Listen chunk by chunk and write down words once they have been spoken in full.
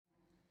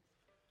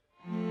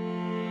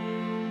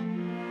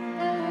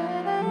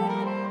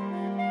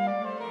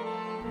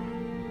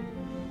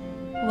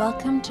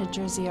Welcome to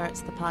Jersey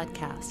Arts, the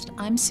podcast.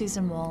 I'm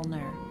Susan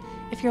Wollner.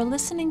 If you're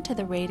listening to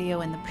the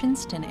radio in the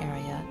Princeton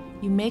area,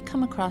 you may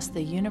come across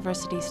the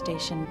university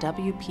station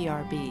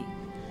WPRB.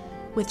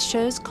 With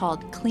shows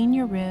called Clean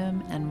Your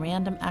Room and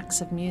Random Acts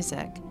of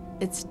Music,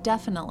 it's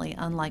definitely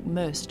unlike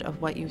most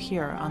of what you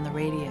hear on the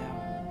radio.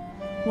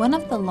 One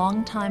of the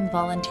longtime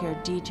volunteer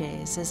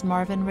DJs is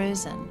Marvin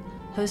Rosen,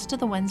 host of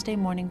the Wednesday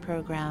morning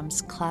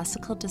programs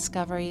Classical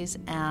Discoveries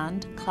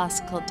and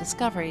Classical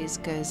Discoveries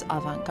Goes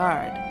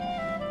Avant-Garde.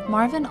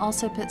 Marvin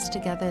also puts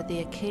together the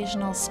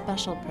occasional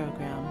special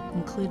program,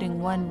 including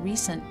one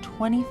recent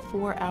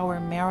 24-hour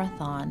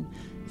marathon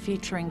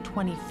featuring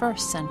 21st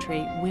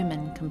century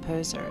women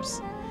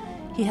composers.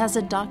 He has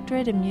a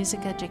doctorate in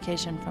music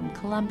education from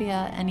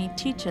Columbia, and he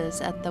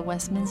teaches at the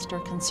Westminster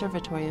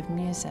Conservatory of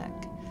Music.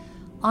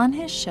 On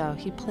his show,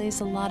 he plays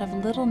a lot of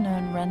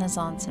little-known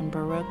Renaissance and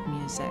Baroque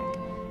music,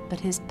 but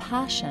his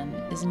passion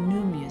is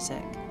new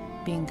music,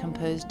 being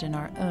composed in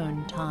our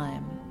own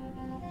time.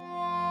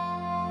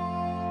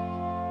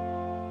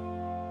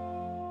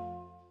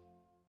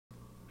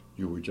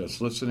 You were just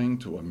listening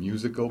to a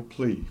musical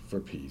plea for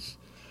peace,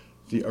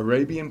 The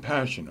Arabian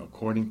Passion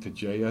According to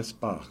J.S.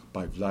 Bach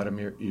by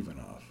Vladimir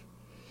Ivanov.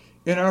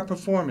 In our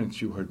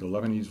performance, you heard the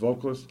Lebanese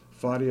vocalist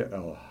Fadia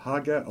El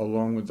Hageh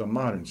along with the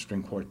modern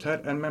string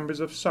quartet and members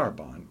of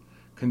Sarban,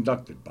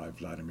 conducted by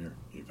Vladimir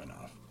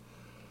Ivanov.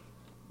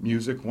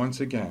 Music,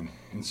 once again,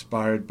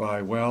 inspired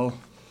by,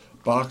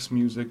 Bach's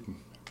music,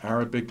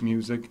 Arabic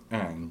music,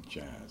 and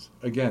jazz.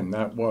 Again,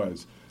 that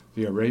was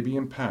The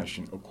Arabian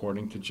Passion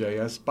According to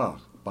J.S.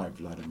 Bach by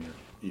Vladimir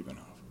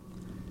Ivanov.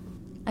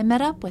 I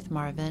met up with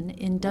Marvin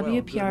in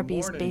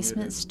WPRB's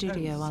basement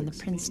studio on the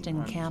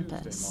Princeton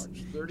campus.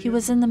 He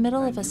was in the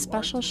middle of a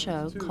special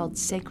show called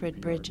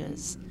Sacred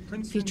Bridges,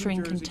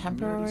 featuring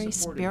contemporary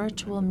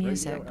spiritual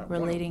music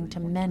relating to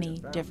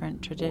many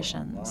different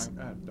traditions.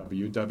 At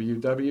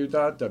www.wprb.com.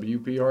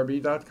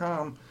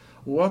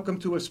 Welcome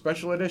to a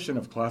special edition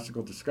of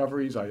Classical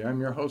Discoveries. I am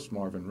your host,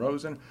 Marvin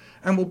Rosen,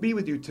 and will be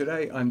with you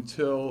today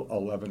until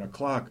 11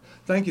 o'clock.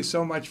 Thank you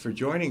so much for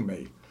joining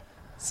me.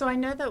 So I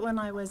know that when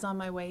I was on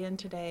my way in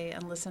today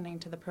and listening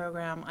to the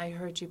program, I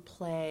heard you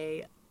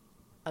play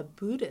a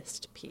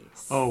Buddhist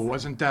piece. Oh,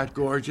 wasn't that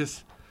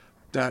gorgeous?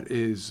 That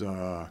is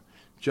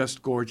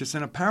just gorgeous.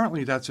 And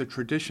apparently that's a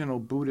traditional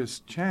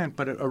Buddhist chant,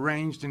 but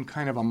arranged in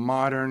kind of a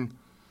modern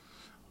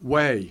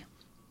way,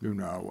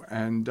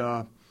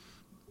 and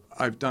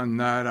I've done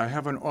that. I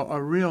have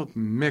a real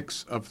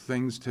mix of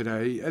things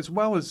today, as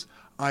well as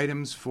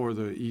items for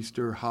the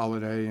Easter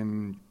holiday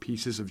and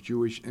pieces of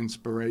Jewish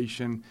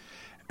inspiration,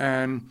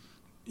 and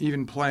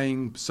even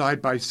playing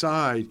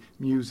side-by-side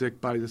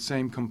music by the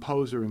same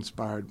composer,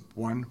 inspired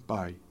one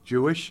by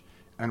Jewish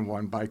and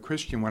one by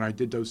Christian. When I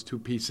did those two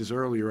pieces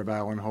earlier of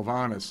Alan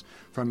Hovhaness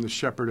from the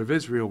Shepherd of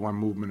Israel, one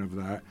movement of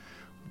that,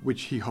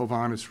 which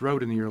Hovhaness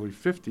wrote in the early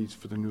 50s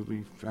for the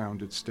newly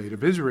founded State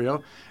of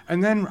Israel.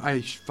 And then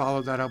I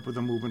followed that up with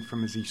a movement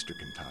from his Easter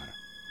cantata.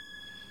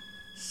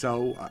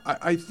 So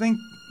I think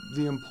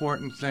the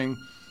important thing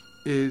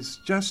is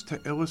just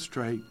to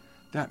illustrate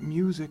that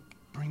music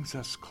brings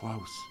us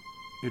close.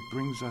 It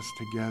brings us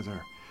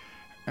together.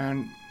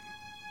 And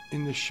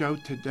in the show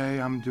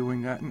today, I'm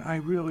doing that. And I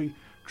really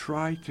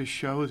try to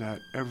show that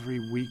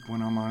every week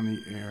when I'm on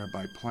the air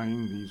by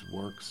playing these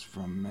works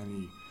from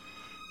many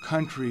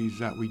countries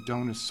that we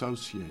don't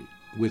associate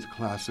with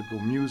classical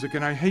music.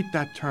 And I hate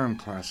that term,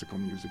 classical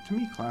music. To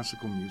me,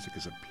 classical music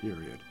is a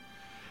period.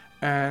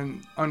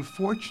 And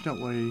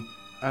unfortunately,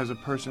 as a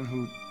person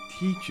who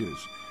teaches,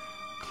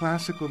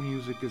 classical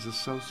music is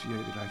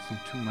associated, I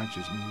think, too much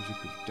as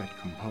music of dead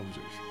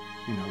composers,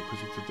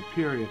 because it's at the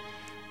period.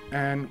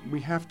 And we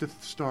have to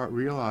start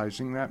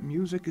realizing that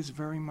music is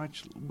very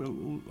much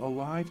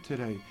alive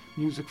today.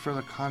 Music for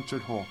the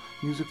concert hall,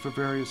 music for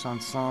various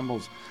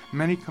ensembles.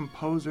 Many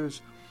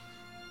composers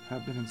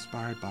have been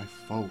inspired by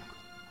folk,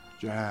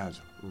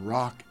 jazz,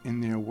 rock in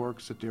their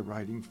works that they're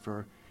writing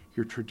for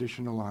your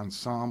traditional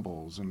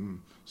ensembles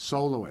and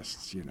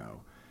soloists,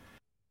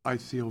 I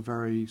feel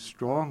very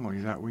strongly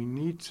that we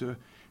need to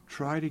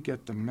try to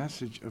get the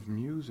message of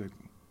music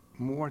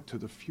more to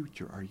the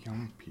future, our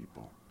young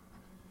people,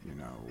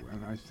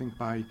 and I think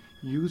by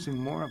using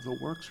more of the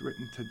works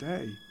written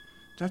today,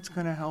 that's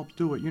going to help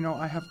do it.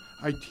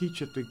 I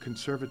teach at the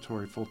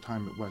conservatory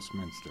full-time at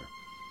Westminster,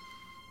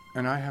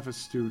 and I have a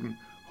student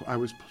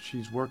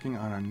she's working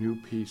on a new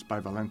piece by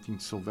Valentin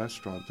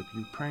Silvestrov, the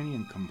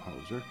Ukrainian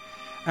composer,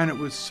 and it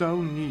was so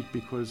neat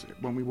because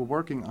when we were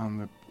working on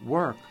the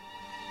work,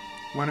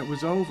 when it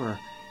was over,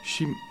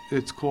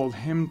 it's called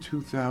Hymn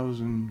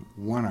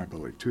 2001, I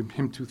believe,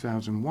 Hymn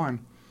 2001,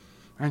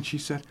 and she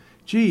said,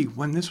 gee,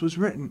 when this was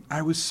written,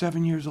 I was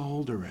 7 years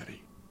old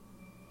already.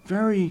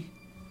 Very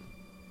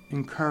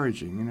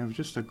encouraging,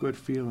 just a good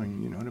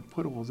feeling, to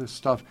put all this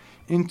stuff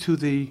into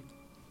the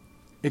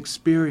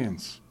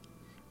experience,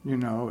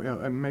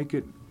 and make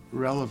it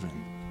relevant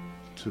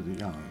to the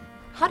young.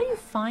 How do you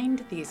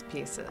find these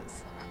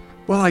pieces?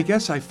 Well, I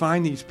guess I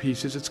find these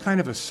pieces, it's kind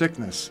of a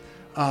sickness.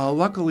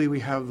 Luckily, we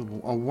have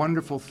a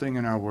wonderful thing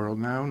in our world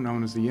now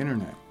known as the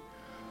Internet.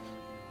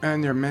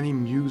 And there are many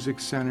music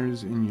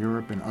centers in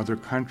Europe and other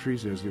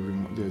countries. There's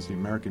the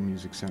American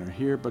Music Center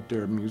here, but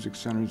there are music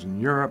centers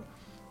in Europe,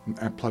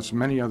 plus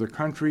many other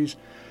countries.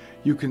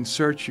 You can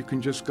search, you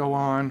can just go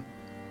on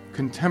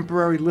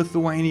contemporary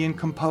Lithuanian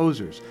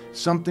composers.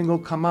 Something will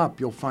come up.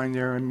 You'll find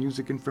there a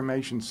music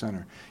information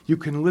center. You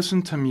can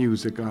listen to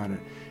music on it,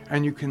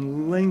 and you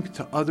can link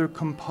to other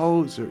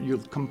composers.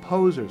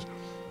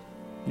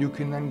 You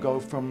can then go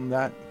from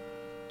that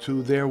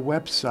to their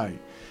website.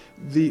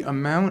 The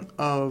amount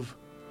of,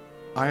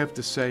 I have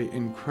to say,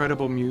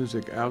 incredible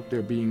music out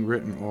there being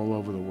written all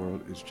over the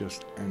world is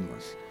just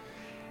endless.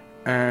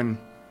 And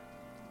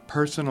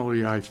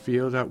personally, I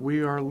feel that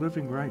we are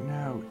living right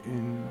now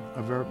in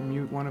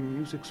one of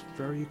music's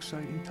very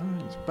exciting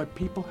times. But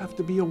people have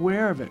to be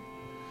aware of it.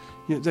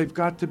 They've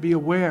got to be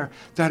aware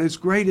that as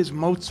great as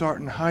Mozart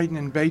and Haydn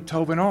and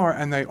Beethoven are,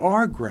 and they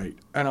are great,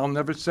 and I'll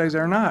never say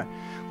they're not,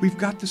 we've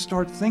got to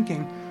start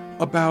thinking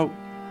about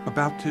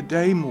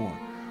today more.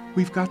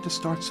 We've got to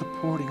start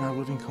supporting our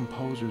living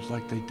composers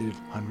like they did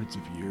hundreds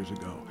of years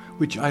ago,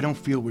 which I don't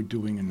feel we're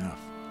doing enough.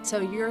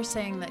 So you're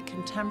saying that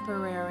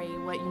contemporary,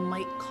 what you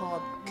might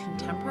call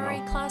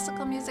contemporary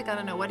classical music, I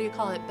don't know, what do you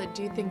call it, but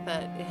do you think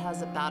that it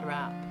has a bad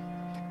rap?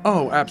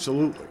 Oh,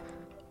 absolutely.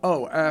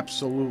 Oh,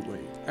 absolutely.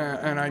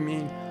 And I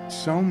mean,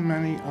 so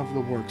many of the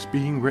works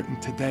being written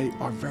today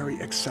are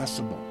very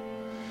accessible.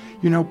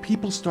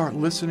 People start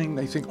listening,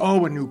 they think,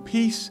 oh, a new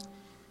piece?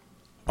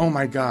 Oh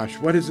my gosh,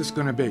 what is this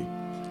going to be?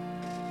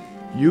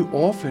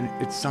 Often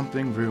it's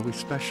something really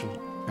special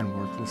and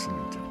worth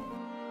listening to.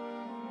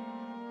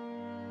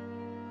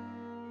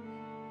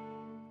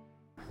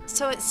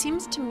 So it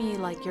seems to me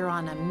like you're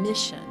on a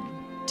mission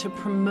to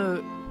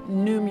promote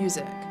new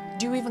music.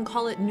 Do you even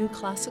call it new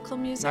classical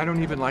music? I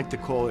don't even like to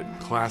call it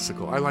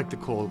classical. I like to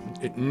call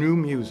it new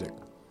music.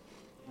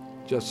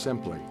 Just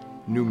simply,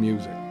 new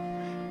music.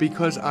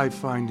 Because I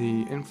find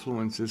the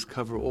influences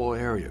cover all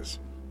areas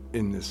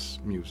in this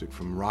music,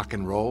 from rock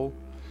and roll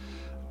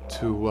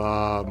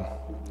to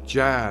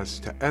jazz,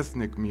 to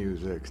ethnic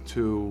music,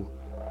 to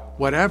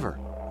whatever.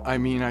 I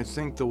mean, I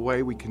think the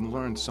way we can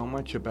learn so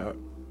much about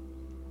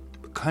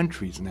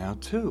countries now,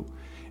 too,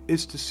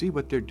 is to see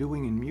what they're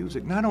doing in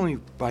music, not only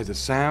by the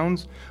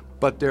sounds,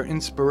 but their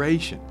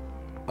inspiration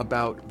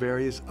about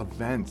various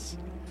events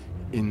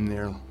in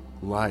their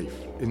life,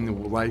 in the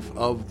life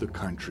of the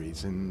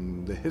countries,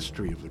 in the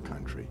history of the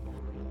country.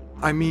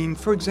 I mean,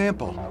 for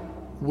example,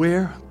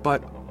 where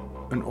but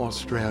in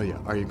Australia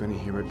are you going to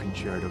hear a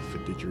concerto for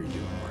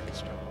didgeridoo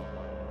orchestra?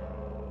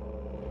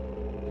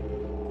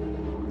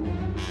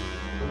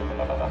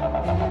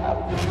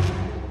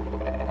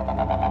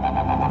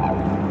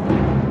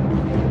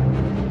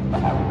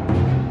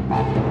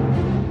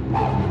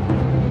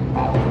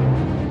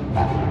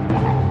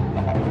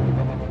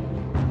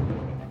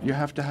 You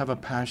have to have a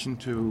passion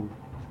to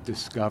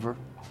discover,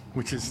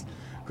 which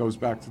goes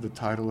back to the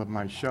title of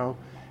my show.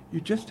 You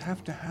just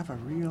have to have a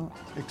real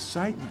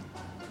excitement.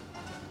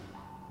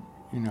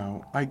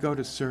 I go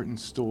to certain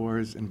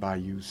stores and buy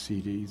used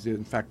CDs.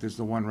 In fact, there's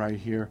the one right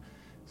here,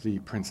 the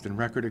Princeton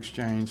Record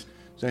Exchange.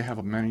 They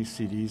have many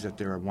CDs that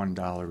they're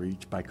 $1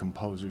 each by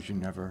composers you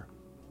never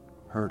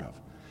heard of.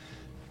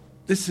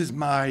 This is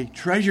my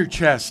treasure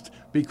chest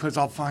because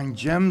I'll find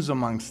gems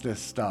amongst this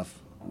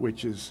stuff,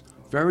 which is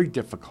very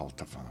difficult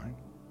to find.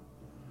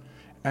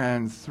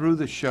 And through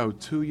the show,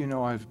 too,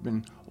 I've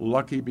been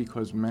lucky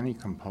because many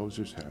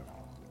composers have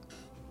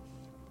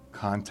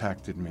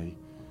contacted me,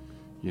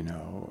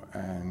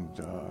 and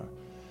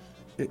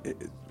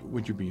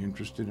would you be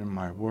interested in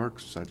my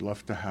works? I'd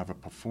love to have a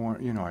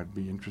I'd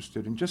be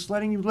interested in just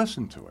letting you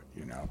listen to it,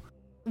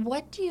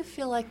 What do you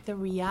feel like the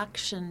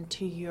reaction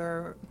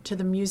to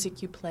the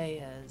music you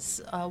play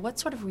is? What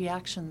sort of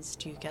reactions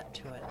do you get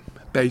to it?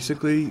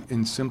 Basically,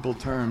 in simple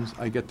terms,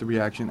 I get the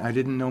reaction, I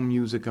didn't know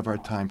music of our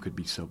time could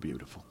be so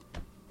beautiful.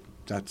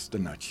 That's the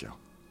nutshell.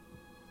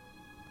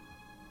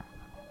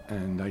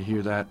 And I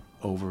hear that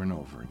over and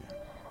over again.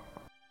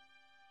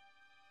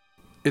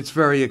 It's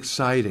very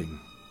exciting,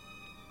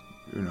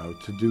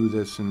 to do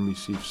this and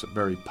receive some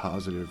very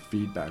positive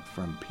feedback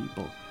from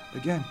people.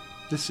 Again,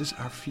 this is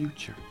our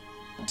future.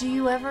 Do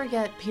you ever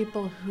get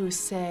people who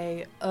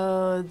say,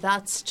 oh,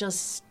 that's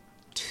just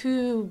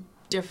too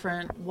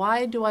different.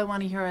 Why do I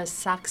want to hear a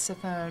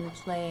saxophone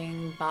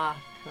playing Bach?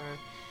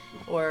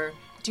 Or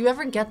do you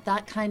ever get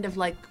that kind of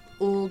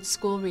old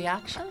school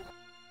reaction?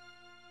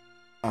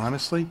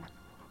 Honestly,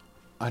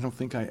 I don't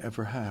think I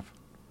ever have.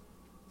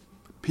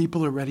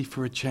 People are ready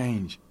for a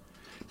change.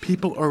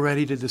 People are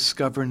ready to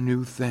discover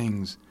new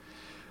things.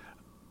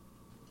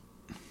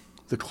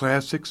 The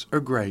classics are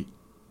great,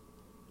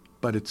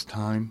 but it's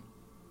time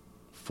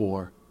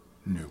for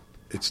new.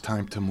 It's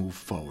time to move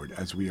forward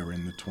as we are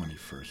in the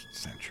 21st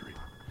century.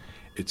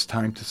 It's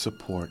time to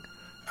support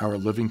our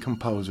living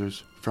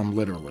composers from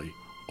literally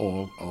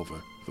all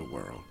over the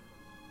world.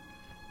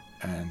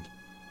 And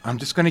I'm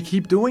just going to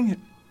keep doing it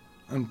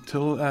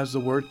as the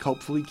word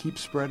hopefully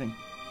keeps spreading.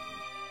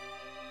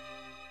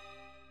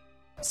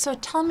 So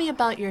tell me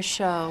about your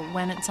show,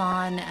 when it's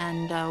on,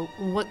 and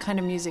what kind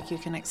of music you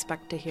can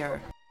expect to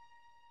hear.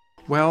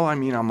 Well,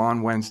 I'm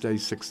on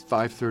Wednesdays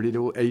 5:30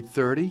 to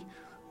 8:30,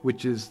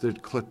 which is the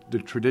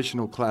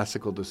traditional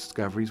classical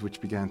discoveries, which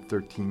began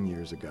 13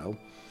 years ago.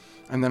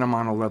 And then I'm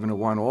on 11 to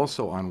 1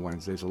 also on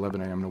Wednesdays,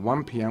 11 a.m. to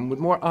 1 p.m. with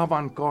more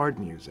avant-garde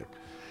music.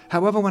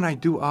 However, when I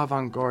do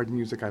avant-garde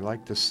music, I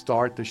like to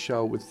start the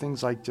show with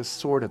things like just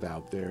sort of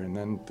out there and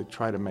then to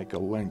try to make a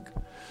link.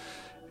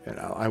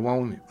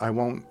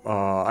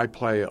 I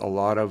play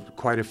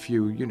quite a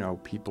few,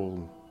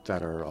 people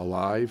that are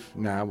alive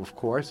now, of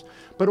course,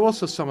 but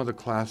also some of the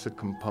classic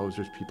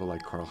composers, people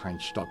like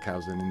Karl-Heinz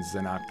Stockhausen and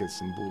Xenakis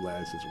and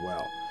Boulez as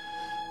well.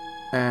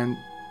 And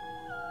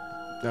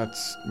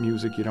that's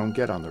music you don't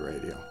get on the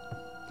radio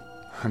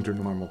under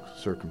normal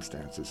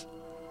circumstances.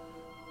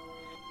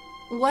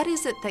 What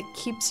is it that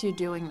keeps you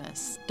doing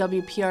this?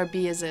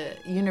 WPRB is a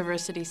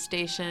university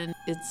station.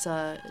 It's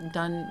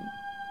done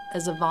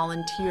as a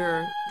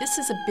volunteer. This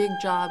is a big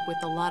job with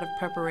a lot of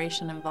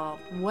preparation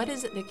involved. What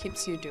is it that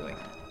keeps you doing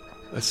it?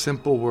 A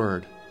simple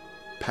word: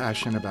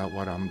 passion about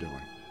what I'm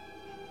doing.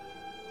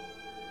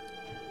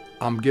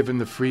 I'm given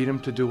the freedom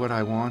to do what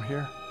I want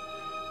here.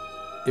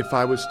 If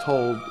I was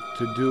told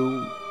to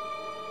do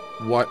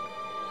what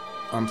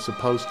I'm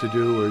supposed to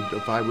do, or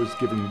if I was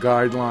given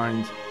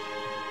guidelines,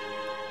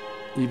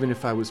 even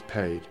if I was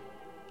paid,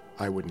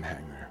 I wouldn't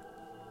hang there.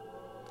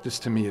 This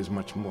to me is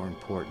much more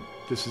important.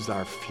 This is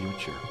our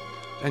future,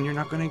 and you're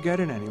not going to get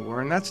it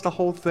anywhere. And that's the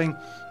whole thing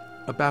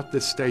about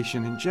this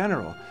station in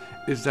general,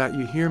 is that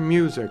you hear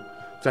music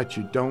that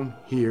you don't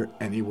hear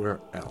anywhere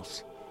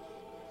else.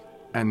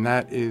 And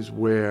that is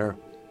where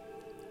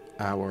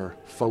our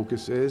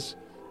focus is,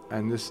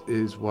 and this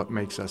is what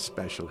makes us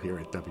special here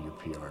at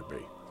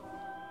WPRB.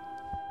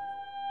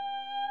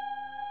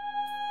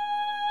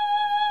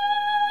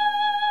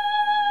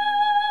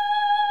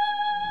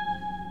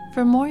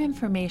 For more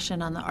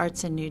information on the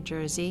arts in New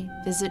Jersey,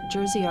 visit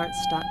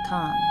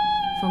jerseyarts.com.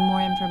 For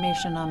more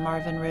information on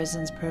Marvin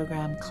Rosen's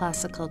program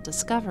Classical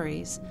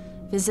Discoveries,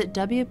 visit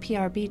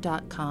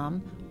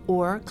WPRB.com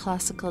or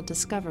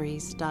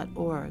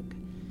classicaldiscoveries.org.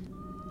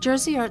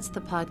 Jersey Arts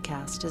the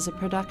Podcast is a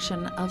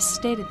production of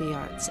State of the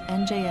Arts,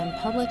 NJN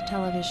Public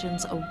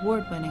Television's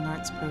award-winning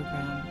arts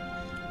program.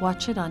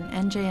 Watch it on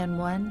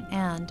NJN1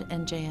 and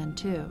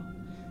NJN2.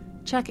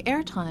 Check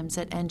airtimes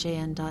at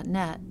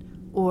njn.net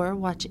or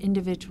watch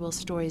individual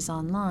stories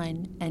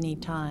online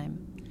anytime.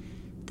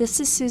 This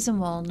is Susan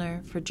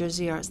Wollner for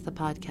Jersey Arts the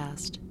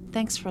Podcast.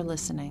 Thanks for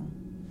listening.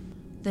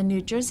 The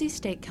New Jersey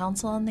State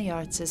Council on the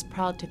Arts is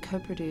proud to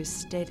co-produce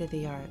State of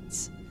the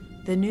Arts.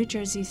 The New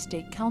Jersey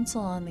State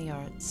Council on the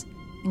Arts,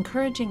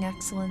 encouraging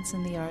excellence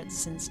in the arts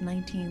since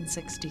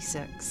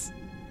 1966.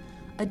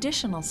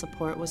 Additional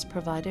support was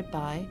provided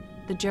by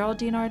the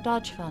Geraldine R.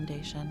 Dodge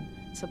Foundation,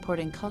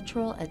 supporting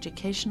cultural,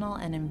 educational,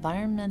 and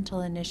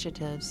environmental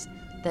initiatives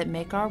that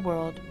make our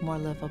world more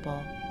livable.